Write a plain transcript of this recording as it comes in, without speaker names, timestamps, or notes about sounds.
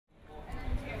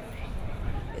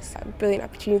it's a brilliant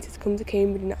opportunity to come to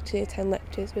Cambridge and actually attend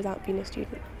lectures without being a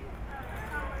student.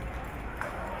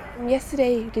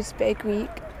 Yesterday we did a bit of Greek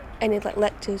and did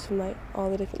lectures from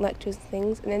all the different lectures and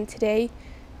things, and then today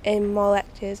more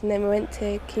lectures, and then we went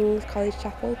to King's College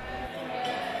Chapel.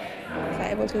 It's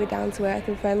everyone's really down to earth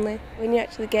and friendly. When you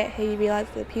actually get here you realise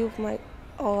that people from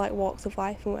all walks of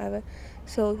life and whatever,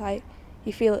 so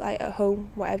you feel at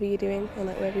home whatever you're doing and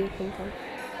wherever you come from.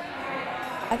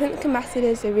 I think the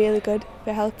ambassadors are really good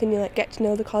for helping you get to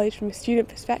know the college from a student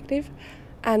perspective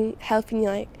and helping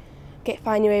you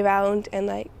find your way around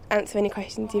and answer any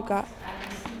questions you've got.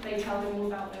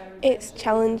 It's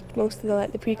challenged most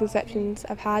of the preconceptions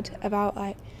I've had about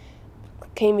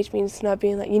Cambridge being snobby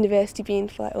and university being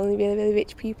for only really, really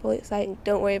rich people. It's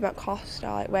don't worry about cost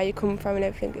or where you come from and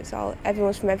everything. It's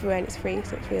everyone's from everywhere and it's free,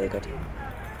 so it's really good.